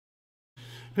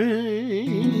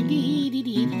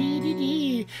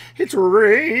It's a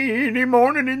rainy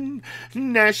morning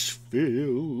in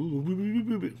Nashville.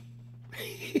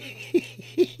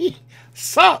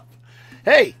 Sup?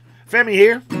 Hey, Femi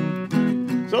here.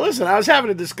 So listen, I was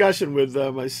having a discussion with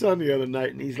my son the other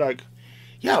night, and he's like,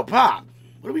 "Yo, Pop,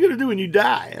 what are we going to do when you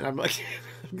die?" And I'm like,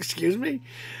 "Excuse me?"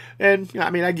 And, I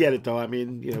mean, I get it, though. I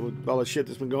mean, with all the shit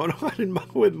that's been going on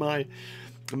with my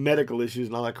medical issues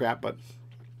and all that crap, but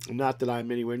not that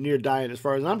I'm anywhere near dying as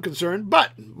far as I'm concerned,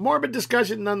 but morbid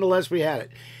discussion nonetheless, we had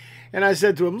it. And I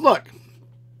said to him, look,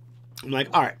 I'm like,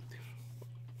 all right,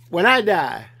 when I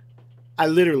die, I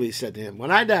literally said to him, when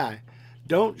I die,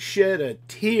 don't shed a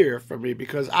tear for me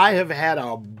because I have had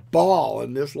a ball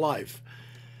in this life.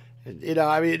 And,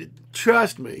 I mean,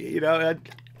 trust me,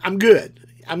 I'm good.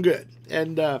 I'm good.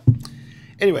 And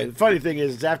anyway, the funny thing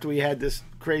is after we had this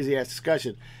crazy-ass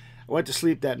discussion, I went to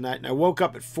sleep that night, and I woke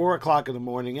up at 4 o'clock in the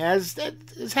morning, as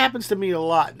this happens to me a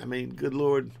lot. I mean, good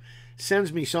Lord,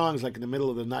 sends me songs like in the middle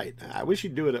of the night. I wish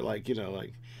he'd do it at like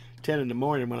 10 in the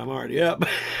morning when I'm already up.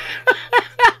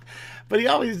 But he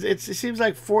always, it seems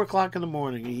like 4 o'clock in the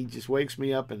morning, he just wakes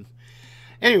me up. And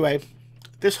anyway,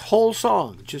 this whole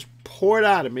song just poured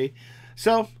out of me,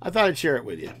 so I thought I'd share it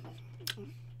with you.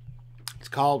 It's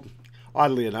called,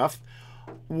 oddly enough,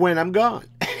 When I'm Gone.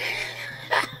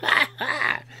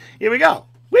 Here we go.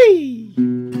 Whee!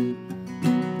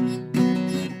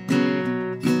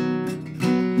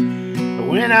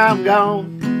 When I'm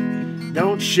gone,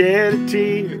 don't shed a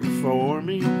tear for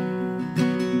me.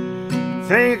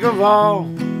 Think of all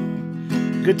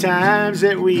good times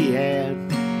that we had.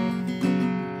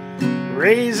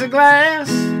 Raise a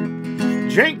glass,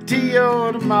 drink to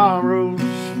your tomorrows,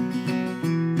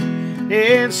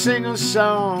 and sing a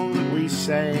song that we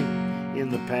sang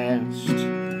in the past.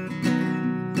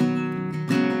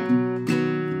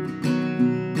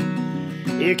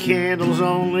 Your candles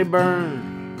only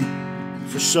burn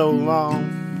for so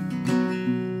long.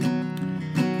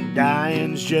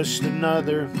 Dying's just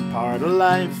another part of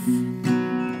life.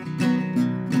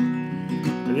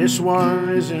 This one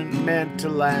isn't meant to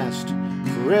last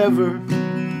forever,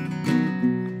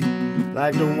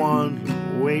 like the one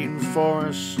waiting for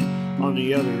us on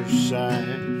the other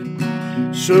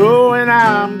side. So when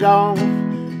I'm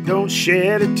gone, don't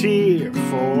shed a tear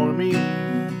for me.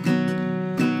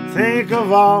 Think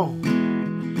of all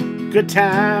good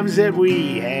times that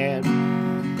we had.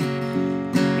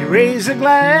 You raise a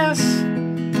glass,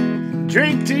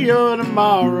 drink to your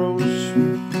tomorrows,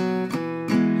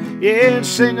 yeah, and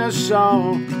sing a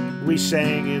song we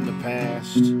sang in the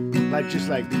past, just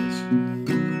like this.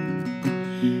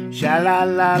 Sha la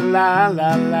la la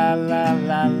la la la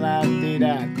la la di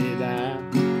da di da.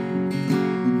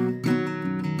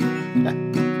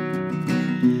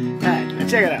 Alright, now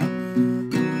check it out.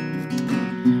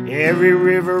 Every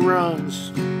river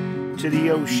runs to the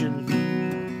ocean.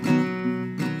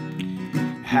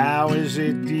 How is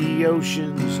it the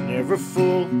ocean's never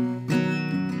full?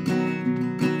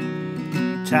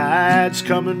 Tides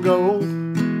come and go,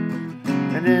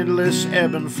 an endless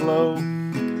ebb and flow.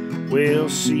 We'll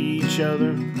see each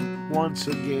other once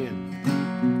again,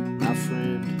 my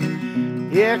friend.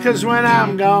 Yeah, 'cause when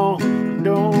I'm gone,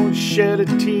 don't shed a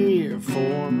tear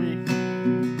for me.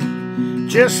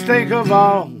 Just think of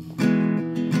all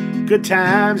good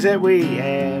times that we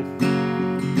had.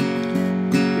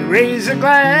 You raise a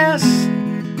glass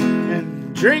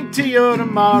and drink to your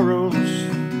tomorrows.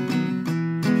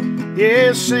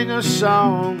 Yeah, sing a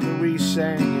song that we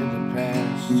sang in the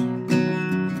past.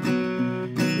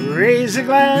 Raise a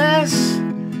glass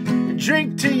and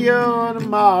drink to your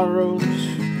tomorrows.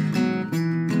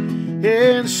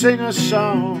 Yeah, and sing a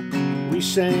song we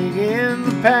sang in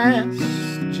the past.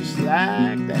 Just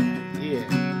like that, yeah.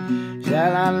 La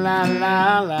la la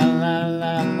la la la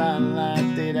la la la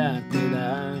da da da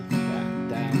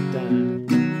da da.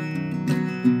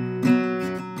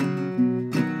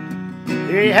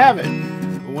 There you have it.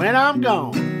 When I'm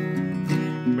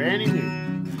gone, brand new.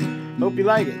 Hope you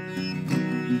like it.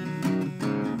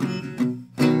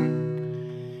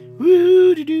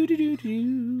 Woo doo doo doo doo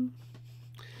doo.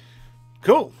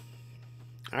 Cool.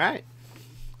 All right.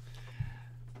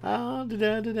 I think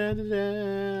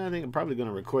I'm probably going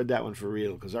to record that one for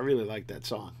real because I really like that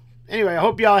song. Anyway, I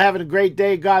hope y'all are having a great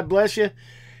day. God bless you.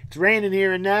 It's raining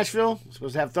here in Nashville. We're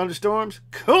supposed to have thunderstorms.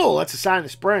 Cool. That's a sign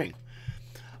of spring.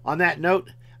 On that note,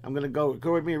 I'm going to go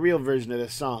record me a real version of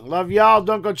this song. Love y'all.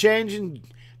 Don't go changing.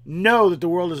 Know that the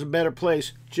world is a better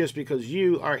place just because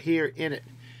you are here in it.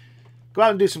 Go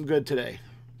out and do some good today.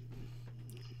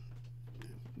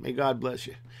 May God bless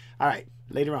you. All right.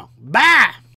 Later on. Bye.